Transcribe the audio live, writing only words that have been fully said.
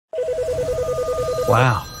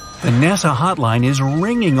Wow, the NASA hotline is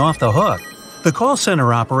ringing off the hook. The call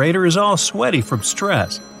center operator is all sweaty from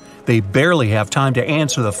stress. They barely have time to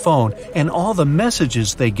answer the phone, and all the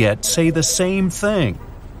messages they get say the same thing.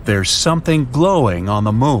 There's something glowing on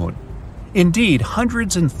the moon. Indeed,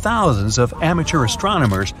 hundreds and thousands of amateur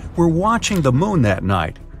astronomers were watching the moon that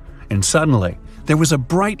night. And suddenly, there was a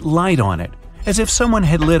bright light on it, as if someone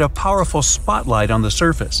had lit a powerful spotlight on the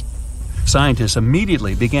surface. Scientists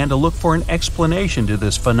immediately began to look for an explanation to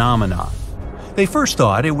this phenomenon. They first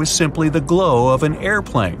thought it was simply the glow of an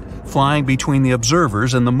airplane flying between the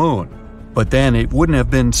observers and the moon. But then it wouldn't have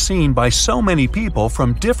been seen by so many people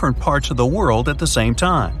from different parts of the world at the same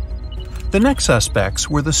time. The next suspects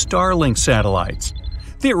were the Starlink satellites.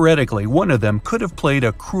 Theoretically, one of them could have played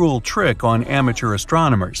a cruel trick on amateur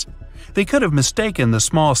astronomers. They could have mistaken the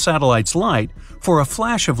small satellite's light for a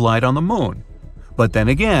flash of light on the moon. But then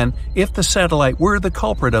again, if the satellite were the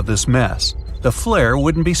culprit of this mess, the flare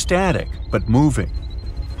wouldn't be static, but moving.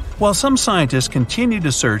 While some scientists continue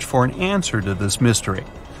to search for an answer to this mystery,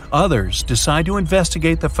 others decide to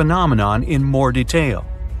investigate the phenomenon in more detail.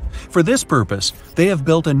 For this purpose, they have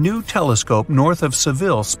built a new telescope north of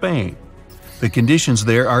Seville, Spain. The conditions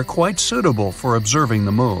there are quite suitable for observing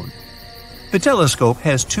the moon. The telescope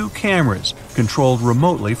has 2 cameras controlled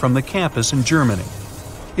remotely from the campus in Germany.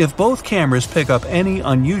 If both cameras pick up any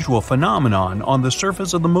unusual phenomenon on the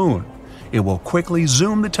surface of the moon, it will quickly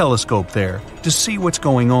zoom the telescope there to see what's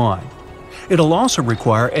going on. It'll also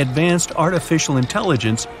require advanced artificial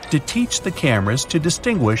intelligence to teach the cameras to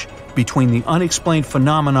distinguish between the unexplained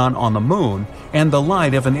phenomenon on the moon and the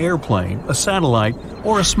light of an airplane, a satellite,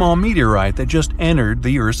 or a small meteorite that just entered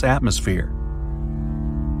the Earth's atmosphere.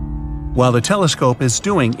 While the telescope is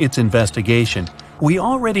doing its investigation, we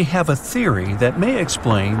already have a theory that may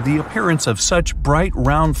explain the appearance of such bright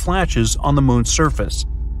round flashes on the moon's surface.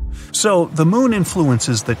 So, the moon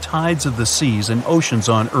influences the tides of the seas and oceans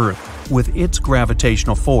on Earth with its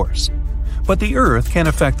gravitational force. But the Earth can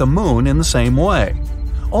affect the moon in the same way.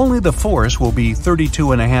 Only the force will be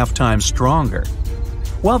 32.5 times stronger.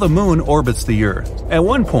 While the moon orbits the Earth, at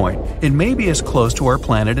one point it may be as close to our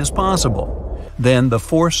planet as possible. Then the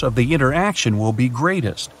force of the interaction will be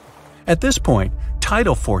greatest. At this point,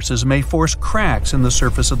 tidal forces may force cracks in the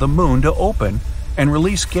surface of the moon to open and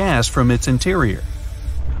release gas from its interior.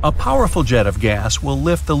 A powerful jet of gas will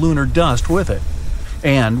lift the lunar dust with it,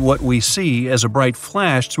 and what we see as a bright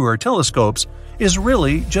flash through our telescopes is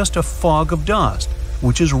really just a fog of dust,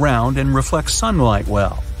 which is round and reflects sunlight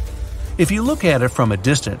well. If you look at it from a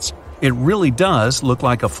distance, it really does look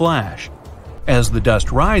like a flash. As the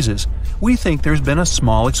dust rises, we think there's been a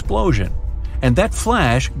small explosion, and that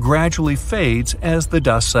flash gradually fades as the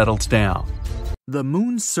dust settles down. The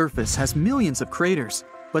moon's surface has millions of craters,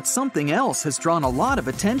 but something else has drawn a lot of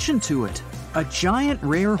attention to it. A giant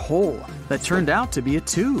rare hole that turned out to be a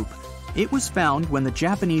tube. It was found when the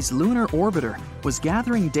Japanese lunar orbiter was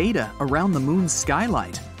gathering data around the moon's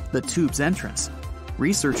skylight, the tube's entrance.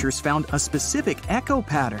 Researchers found a specific echo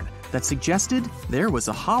pattern that suggested there was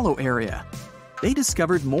a hollow area. They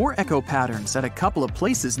discovered more echo patterns at a couple of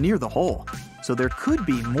places near the hole, so there could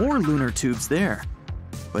be more lunar tubes there.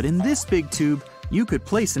 But in this big tube, you could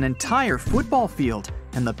place an entire football field,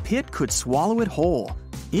 and the pit could swallow it whole.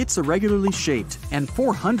 It's irregularly shaped and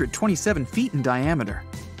 427 feet in diameter.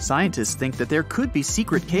 Scientists think that there could be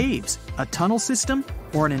secret caves, a tunnel system,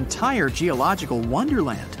 or an entire geological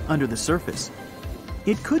wonderland under the surface.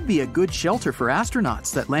 It could be a good shelter for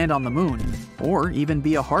astronauts that land on the moon, or even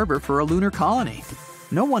be a harbor for a lunar colony.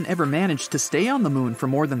 No one ever managed to stay on the moon for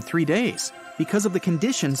more than 3 days because of the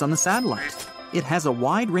conditions on the satellite. It has a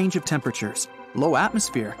wide range of temperatures, low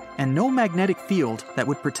atmosphere, and no magnetic field that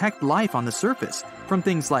would protect life on the surface from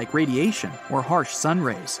things like radiation or harsh sun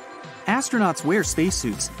rays. Astronauts wear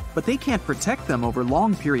spacesuits, but they can't protect them over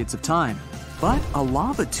long periods of time. But a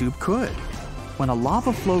lava tube could. When a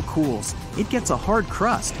lava flow cools, it gets a hard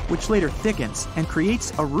crust, which later thickens and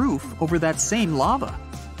creates a roof over that same lava.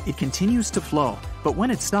 It continues to flow, but when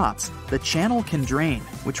it stops, the channel can drain,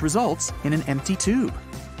 which results in an empty tube.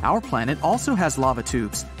 Our planet also has lava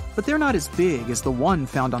tubes, but they're not as big as the one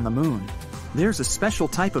found on the moon. There's a special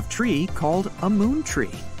type of tree called a moon tree.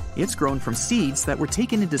 It's grown from seeds that were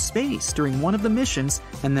taken into space during one of the missions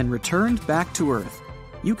and then returned back to Earth.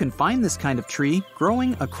 You can find this kind of tree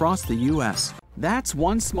growing across the US. That's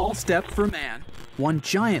one small step for man, one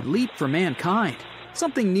giant leap for mankind.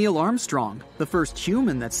 Something Neil Armstrong, the first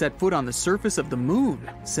human that set foot on the surface of the moon,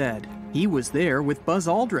 said. He was there with Buzz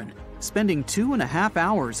Aldrin, spending 2.5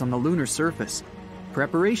 hours on the lunar surface.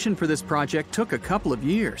 Preparation for this project took a couple of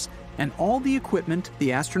years, and all the equipment the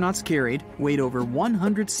astronauts carried weighed over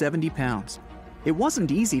 170 pounds. It wasn't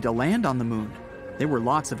easy to land on the moon. There were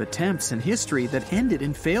lots of attempts in history that ended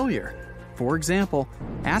in failure. For example,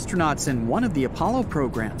 astronauts in one of the Apollo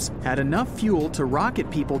programs had enough fuel to rocket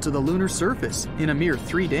people to the lunar surface in a mere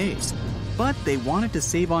 3 days. But they wanted to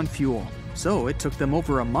save on fuel, so it took them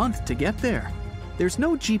over a month to get there. There's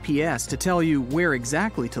no GPS to tell you where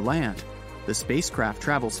exactly to land. The spacecraft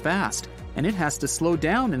travels fast, and it has to slow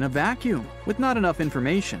down in a vacuum with not enough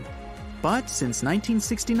information. But since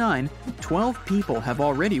 1969, 12 people have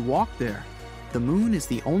already walked there. The moon is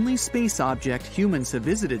the only space object humans have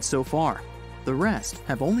visited so far. The rest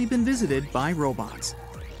have only been visited by robots.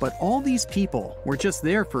 But all these people were just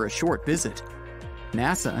there for a short visit.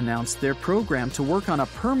 NASA announced their program to work on a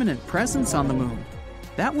permanent presence on the moon.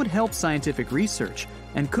 That would help scientific research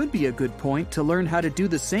and could be a good point to learn how to do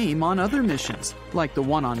the same on other missions, like the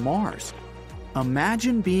one on Mars.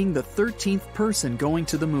 Imagine being the 13th person going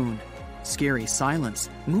to the moon. Scary silence,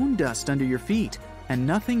 moon dust under your feet, and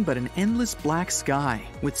nothing but an endless black sky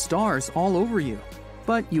with stars all over you.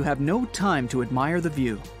 But you have no time to admire the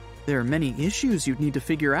view. There are many issues you'd need to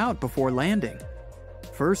figure out before landing.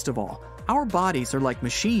 First of all, our bodies are like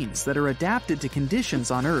machines that are adapted to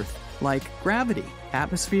conditions on Earth, like gravity,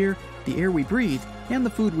 atmosphere, the air we breathe, and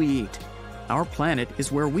the food we eat. Our planet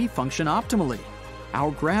is where we function optimally.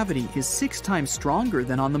 Our gravity is 6 times stronger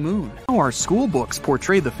than on the moon. How our school books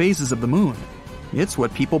portray the phases of the moon. It's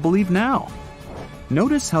what people believe now.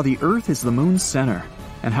 Notice how the Earth is the moon's center,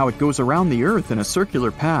 and how it goes around the Earth in a circular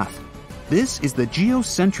path. This is the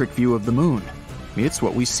geocentric view of the moon. It's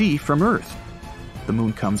what we see from Earth. The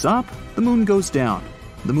moon comes up, the moon goes down.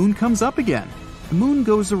 The moon comes up again. The moon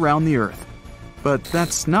goes around the Earth. But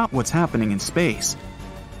that's not what's happening in space.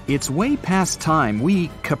 It's way past time we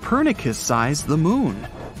Copernicus-size the moon.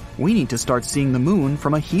 We need to start seeing the moon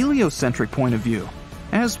from a heliocentric point of view,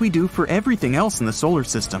 as we do for everything else in the solar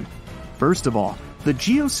system. First of all, the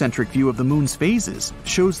geocentric view of the moon's phases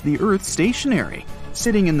shows the Earth stationary,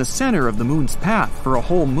 sitting in the center of the moon's path for a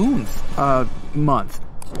whole month.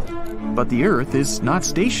 But the Earth is not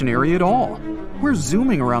stationary at all. We're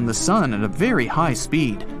zooming around the sun at a very high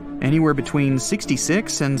speed, anywhere between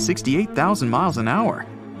 66 and 68,000 miles an hour.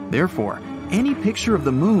 Therefore, any picture of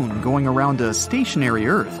the moon going around a stationary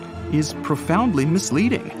Earth is profoundly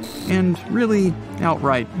misleading and really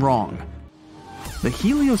outright wrong. The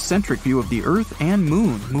heliocentric view of the Earth and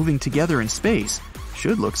moon moving together in space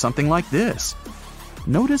should look something like this.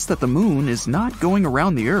 Notice that the moon is not going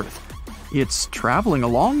around the Earth. It's traveling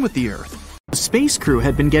along with the Earth. The space crew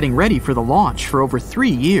had been getting ready for the launch for over 3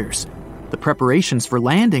 years. The preparations for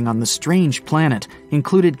landing on the strange planet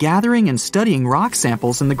included gathering and studying rock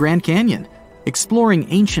samples in the Grand Canyon, exploring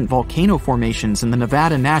ancient volcano formations in the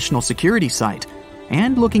Nevada National Security Site,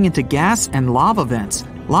 and looking into gas and lava vents,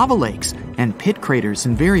 lava lakes, and pit craters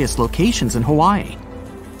in various locations in Hawaii.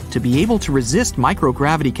 To be able to resist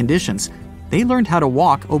microgravity conditions, they learned how to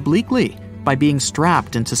walk obliquely by being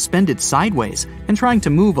strapped and suspended sideways and trying to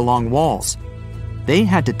move along walls. They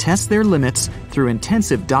had to test their limits through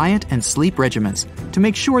intensive diet and sleep regimens to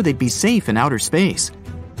make sure they'd be safe in outer space.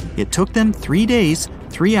 It took them 3 days,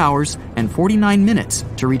 3 hours, and 49 minutes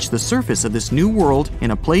to reach the surface of this new world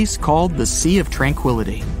in a place called the Sea of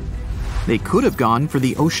Tranquility. They could have gone for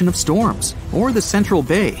the Ocean of Storms or the Central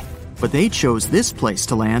Bay, but they chose this place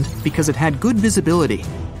to land because it had good visibility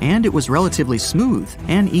and it was relatively smooth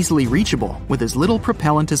and easily reachable with as little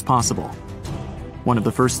propellant as possible. One of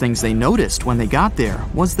the first things they noticed when they got there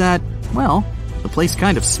was that, well, the place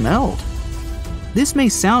kind of smelled. This may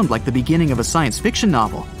sound like the beginning of a science fiction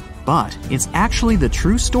novel, but it's actually the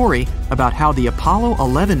true story about how the Apollo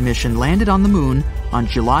 11 mission landed on the moon on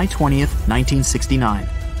July 20th, 1969.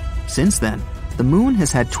 Since then, the moon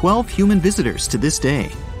has had 12 human visitors to this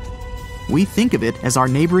day. We think of it as our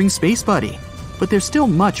neighboring space buddy, but there's still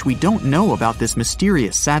much we don't know about this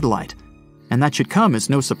mysterious satellite. And that should come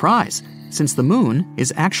as no surprise, since the moon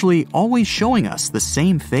is actually always showing us the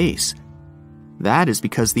same face. That is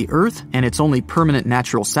because the Earth and its only permanent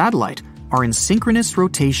natural satellite are in synchronous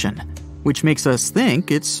rotation, which makes us think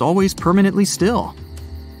it's always permanently still.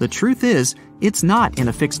 The truth is, it's not in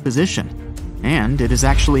a fixed position, and it is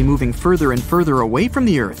actually moving further and further away from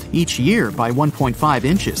the Earth each year by 1.5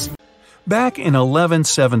 inches. Back in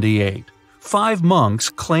 1178, 5 monks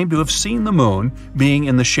claimed to have seen the moon, being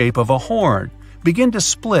in the shape of a horn, begin to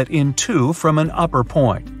split in two from an upper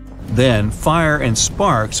point. Then fire and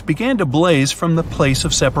sparks began to blaze from the place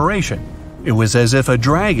of separation. It was as if a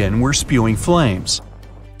dragon were spewing flames.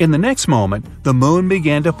 In the next moment, the moon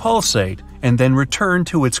began to pulsate and then returned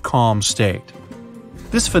to its calm state.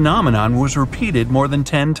 This phenomenon was repeated more than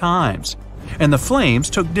 10 times, and the flames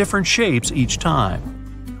took different shapes each time.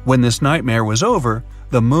 When this nightmare was over,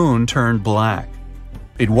 the moon turned black.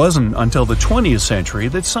 It wasn't until the 20th century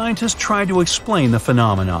that scientists tried to explain the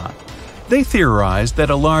phenomenon. They theorized that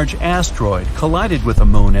a large asteroid collided with the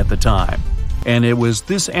moon at the time, and it was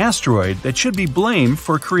this asteroid that should be blamed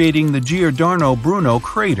for creating the Giordano Bruno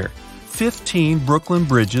crater, 15 Brooklyn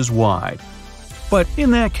bridges wide. But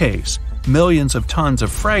in that case, millions of tons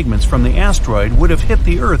of fragments from the asteroid would have hit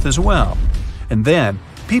the Earth as well, and then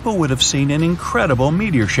people would have seen an incredible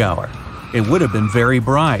meteor shower. It would have been very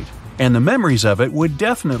bright, and the memories of it would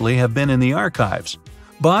definitely have been in the archives.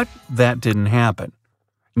 But that didn't happen.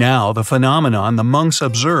 Now the phenomenon the monks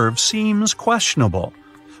observed seems questionable.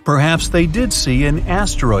 Perhaps they did see an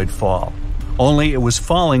asteroid fall, only it was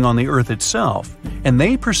falling on the Earth itself, and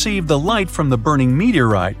they perceived the light from the burning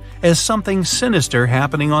meteorite as something sinister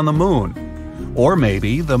happening on the moon. Or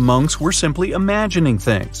maybe the monks were simply imagining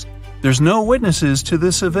things. There's no witnesses to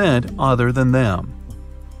this event other than them.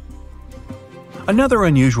 Another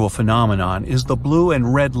unusual phenomenon is the blue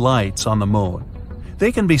and red lights on the moon.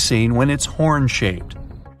 They can be seen when it's horn-shaped,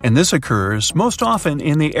 and this occurs most often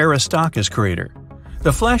in the Aristarchus crater.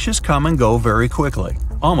 The flashes come and go very quickly,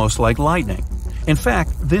 almost like lightning. In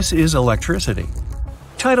fact, this is electricity.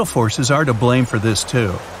 Tidal forces are to blame for this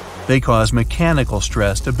too. They cause mechanical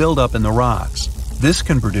stress to build up in the rocks. This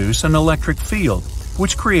can produce an electric field,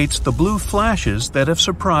 which creates the blue flashes that have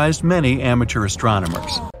surprised many amateur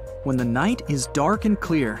astronomers. When the night is dark and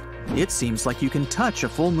clear, it seems like you can touch a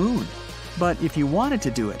full moon. But if you wanted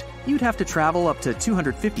to do it, you'd have to travel up to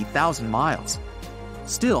 250,000 miles.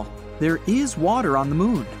 Still, there is water on the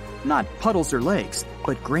moon. Not puddles or lakes,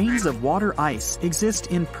 but grains of water ice exist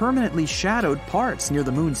in permanently shadowed parts near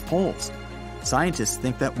the moon's poles. Scientists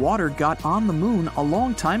think that water got on the moon a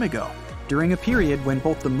long time ago, during a period when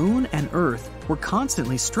both the moon and Earth were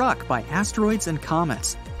constantly struck by asteroids and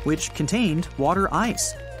comets, which contained water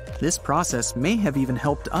ice. This process may have even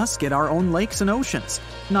helped us get our own lakes and oceans,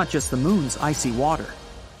 not just the moon's icy water.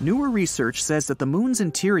 Newer research says that the moon's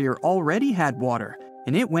interior already had water,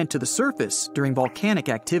 and it went to the surface during volcanic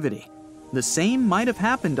activity. The same might have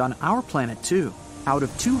happened on our planet too. Out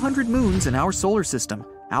of 200 moons in our solar system,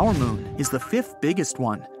 our moon is the 5th biggest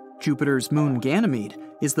one. Jupiter's moon Ganymede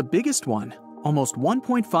is the biggest one, almost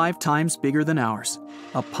 1.5 times bigger than ours.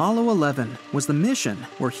 Apollo 11 was the mission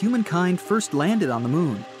where humankind first landed on the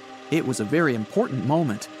moon. It was a very important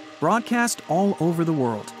moment, broadcast all over the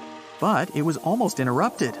world. But it was almost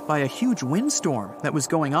interrupted by a huge windstorm that was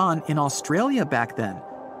going on in Australia back then.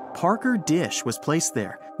 Parker Dish was placed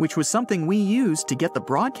there, which was something we used to get the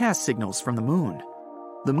broadcast signals from the moon.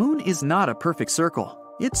 The moon is not a perfect circle.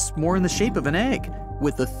 It's more in the shape of an egg,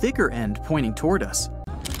 with the thicker end pointing toward us.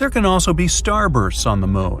 There can also be starbursts on the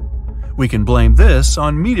moon. We can blame this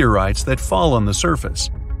on meteorites that fall on the surface.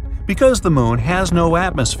 Because the moon has no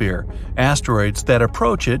atmosphere, asteroids that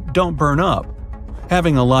approach it don't burn up.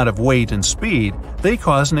 Having a lot of weight and speed, they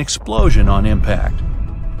cause an explosion on impact.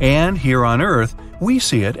 And here on Earth, we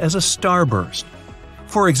see it as a starburst.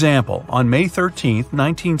 For example, on May 13,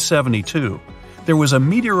 1972, there was a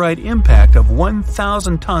meteorite impact of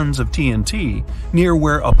 1,000 tons of TNT near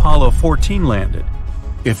where Apollo 14 landed.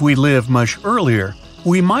 If we lived much earlier,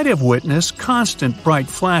 we might have witnessed constant bright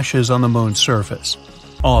flashes on the moon's surface.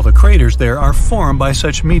 All the craters there are formed by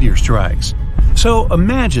such meteor strikes. So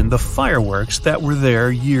imagine the fireworks that were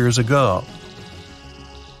there years ago.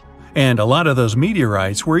 And a lot of those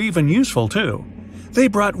meteorites were even useful too. They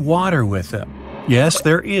brought water with them. Yes,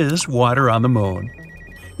 there is water on the moon.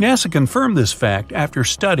 NASA confirmed this fact after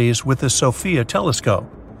studies with the SOFIA telescope.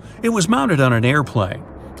 It was mounted on an airplane.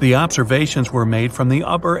 The observations were made from the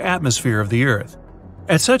upper atmosphere of the Earth.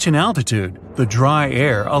 At such an altitude, the dry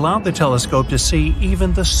air allowed the telescope to see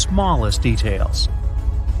even the smallest details.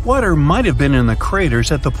 Water might have been in the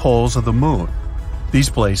craters at the poles of the moon. These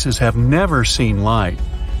places have never seen light,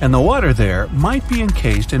 and the water there might be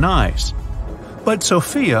encased in ice. But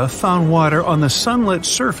SOFIA found water on the sunlit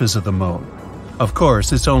surface of the moon. Of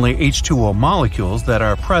course, it's only H2O molecules that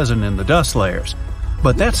are present in the dust layers,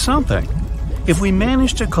 but that's something. If we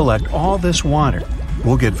manage to collect all this water,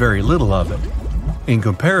 we'll get very little of it. In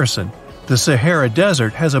comparison, the Sahara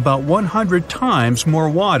Desert has about 100 times more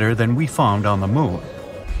water than we found on the moon.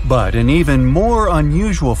 But an even more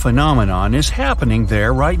unusual phenomenon is happening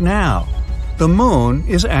there right now. The moon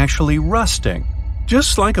is actually rusting,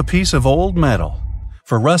 just like a piece of old metal.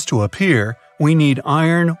 For rust to appear, we need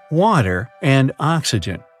iron, water, and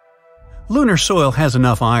oxygen. Lunar soil has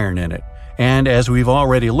enough iron in it, and as we've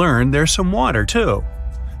already learned, there's some water too.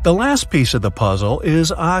 The last piece of the puzzle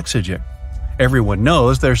is oxygen. Everyone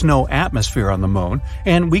knows there's no atmosphere on the moon,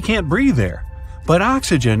 and we can't breathe there. But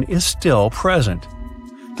oxygen is still present.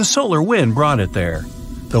 The solar wind brought it there.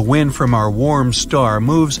 The wind from our warm star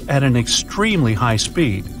moves at an extremely high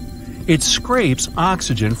speed. It scrapes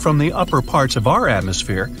oxygen from the upper parts of our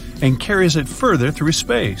atmosphere and carries it further through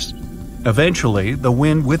space. Eventually, the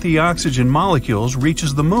wind with the oxygen molecules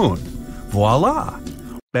reaches the moon. Voila!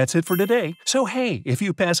 That's it for today. So hey, if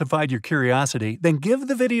you pacified your curiosity, then give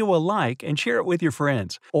the video a like and share it with your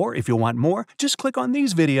friends. Or if you want more, just click on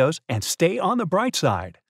these videos and stay on the bright side.